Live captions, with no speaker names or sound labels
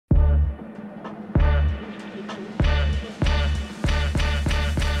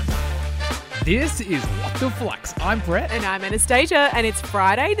This is What the Flux. I'm Brett. And I'm Anastasia, and it's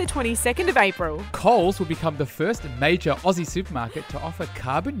Friday, the 22nd of April. Coles will become the first major Aussie supermarket to offer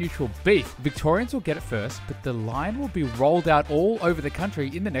carbon-neutral beef. Victorians will get it first, but the line will be rolled out all over the country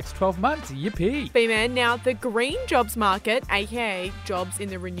in the next 12 months. Yippee! B-Man, now the green jobs market, aka jobs in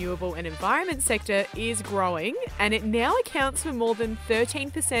the renewable and environment sector, is growing, and it now accounts for more than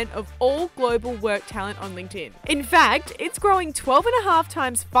 13% of all global work talent on LinkedIn. In fact, it's growing 12.5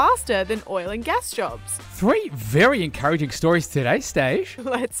 times faster than oil and gas jobs. 3 very encouraging stories today, Stage.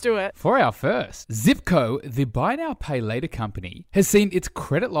 Let's do it. For our first, Zipco, the buy now pay later company, has seen its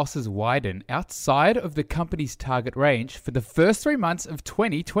credit losses widen outside of the company's target range for the first 3 months of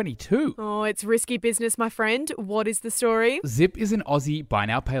 2022. Oh, it's risky business, my friend. What is the story? Zip is an Aussie buy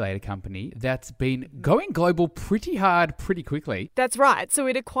now pay later company that's been going global pretty hard pretty quickly. That's right. So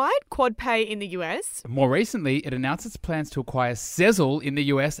it acquired QuadPay in the US. More recently, it announced its plans to acquire Sezzle in the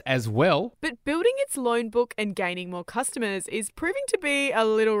US as well. But building its loan book and gaining more customers is proving to be a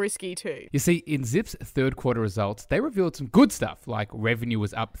little risky too. You see, in Zip's third quarter results, they revealed some good stuff, like revenue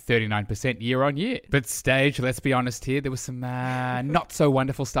was up 39% year on year. But Stage, let's be honest here, there was some not so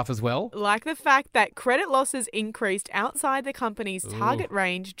wonderful stuff as well. Like the fact that credit losses increased outside the company's target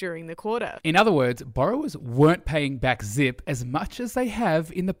range during the quarter. In other words, borrowers weren't paying back Zip as much as they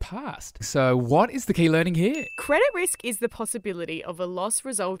have in the past. So what is the key learning here? Credit risk is the possibility of a loss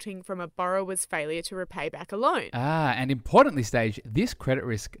resulting from a borrower's failure to repay back a loan. And importantly, Stage, this credit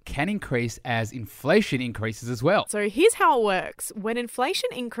risk can increase as inflation increases as well. So here's how it works. When inflation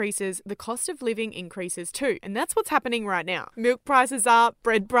increases, the cost of living increases too. And that's what's happening right now. Milk prices up,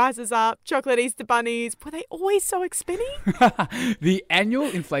 bread prices up, chocolate Easter bunnies. Were they always so expensive? The annual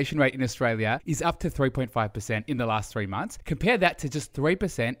inflation rate in Australia is up to 3.5% in the last 3 months. Compare that to just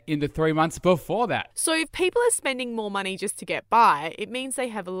 3% in the 3 months before that. So if people are spending more money just to get by, it means they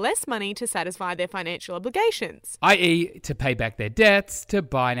have less money to satisfy their financial obligations. I.e. to pay back their debts to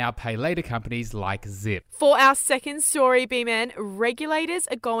buy now pay later companies like Zip. For our second story, B-Man, regulators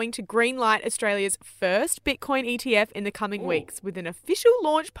are going to greenlight Australia's first Bitcoin ETF in the coming weeks, with an official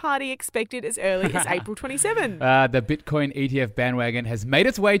launch party expected as early as April 27. The Bitcoin ETF bandwagon has made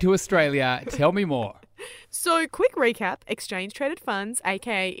its way to Australia. Tell me more. So, quick recap, exchange-traded funds,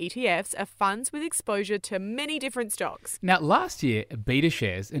 aka ETFs, are funds with exposure to many different stocks. Now, last year,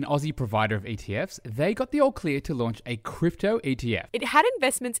 BetaShares, an Aussie provider of ETFs, they got the all clear to launch a crypto ETF. It had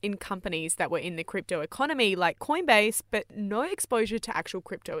investments in companies that were in the crypto economy, like Coinbase, but no exposure to actual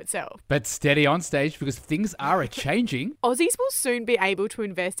crypto itself. But steady on, Stage, because things are changing. Aussies will soon be able to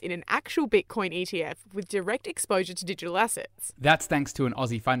invest in an actual Bitcoin ETF with direct exposure to digital assets. That's thanks to an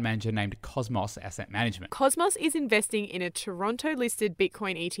Aussie fund manager named Cosmos Asset Management. Cosmos is investing in a Toronto-listed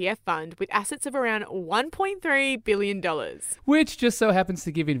Bitcoin ETF fund with assets of around $1.3 billion. Which just so happens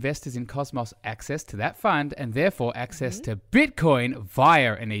to give investors in Cosmos access to that fund and therefore access to Bitcoin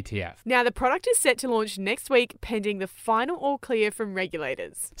via an ETF. Now, the product is set to launch next week pending the final all clear from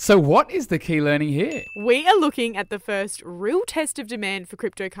regulators. So what is the key learning here? We are looking at the first real test of demand for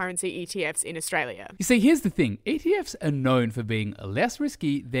cryptocurrency ETFs in Australia. You see, here's the thing. ETFs are known for being less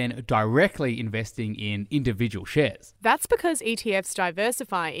risky than directly investing in individual shares. That's because ETFs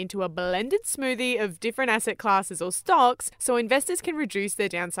diversify into a blended smoothie of different asset classes or stocks, so investors can reduce their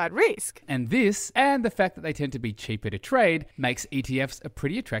downside risk. And this, and the fact that they tend to be cheaper to trade, makes ETFs a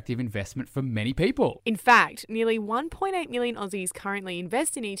pretty attractive investment for many people. In fact, nearly 1.8 million Aussies currently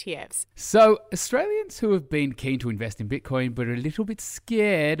invest in ETFs. So, Australians who have been keen to invest in Bitcoin but are a little bit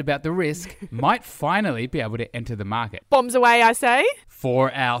scared about the risk might finally be able to enter the market. Bombs away, I say.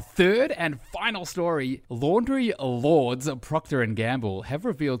 For our third and final story, laundry lords Procter & Gamble have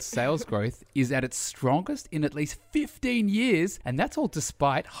revealed sales growth is at its strongest in at least 15 years, and that's all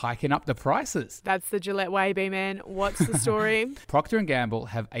despite hiking up the prices. That's the Gillette way, B-Man. What's the story? Procter & Gamble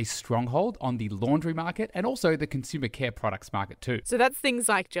have a stronghold on the laundry market and also the consumer care products market too. So that's things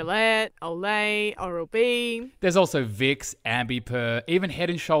like Gillette, Olay, Oral-B. There's also Vicks, Ambipur, even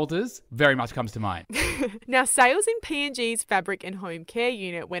Head & Shoulders very much comes to mind. Now, sales in P&G's fabric and home care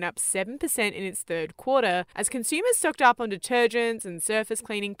unit went up 7% in its third quarter as consumers stocked up on detergents and surface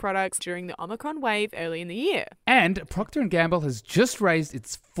cleaning products during the Omicron wave early in the year. And Procter & Gamble has just raised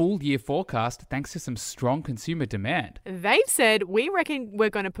its full year forecast thanks to some strong consumer demand. They've said, we reckon we're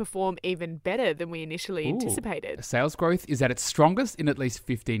going to perform even better than we initially anticipated. Sales growth is at its strongest in at least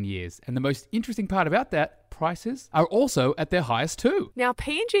 15 years. And the most interesting part about that, prices are also at their highest too. Now,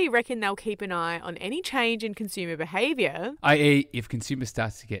 P&G reckon they'll keep an eye on any change in consumer behaviour. I.e., if consumers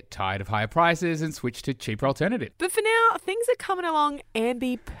start to get tired of higher prices and switch to cheaper alternatives. But for now, things are coming along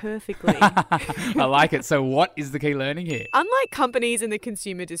ambi-perfectly. I like it. So what is the key learning here? Unlike companies in the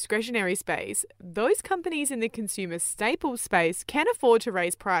consumer discretionary space, those companies in the consumer staples space can afford to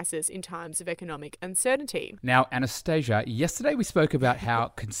raise prices in times of economic uncertainty. Now, Anastasia, yesterday we spoke about how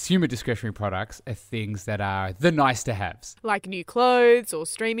consumer discretionary products are things that are the nice to haves. Like new clothes or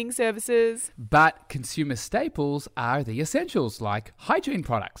streaming services. But consumer staples are the essentials, like hygiene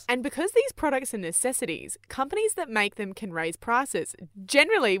products. And because these products are necessities, companies that make them can raise prices,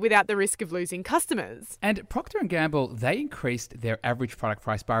 generally without the risk of losing customers. And Procter & Gamble, they increased their average product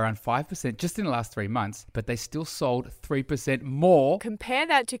price by around 5% just in the last 3 months, but they still sold 3% more. Compare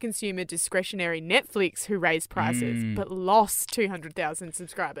that to consumer discretionary Netflix, who raised prices but lost 200,000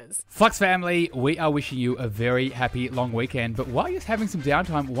 subscribers. Flux family, we are wishing you a very happy long weekend, but while you're having some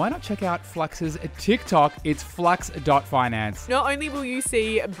downtime, why not check out Flux's TikTok? It's flux.finance. Not only will you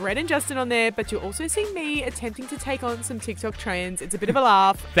see Brett and Justin on there, but you'll also see me attempting to take on some TikTok trends. It's a bit of a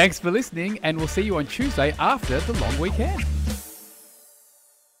laugh. Thanks for listening, and we'll see you on Tuesday after the long weekend.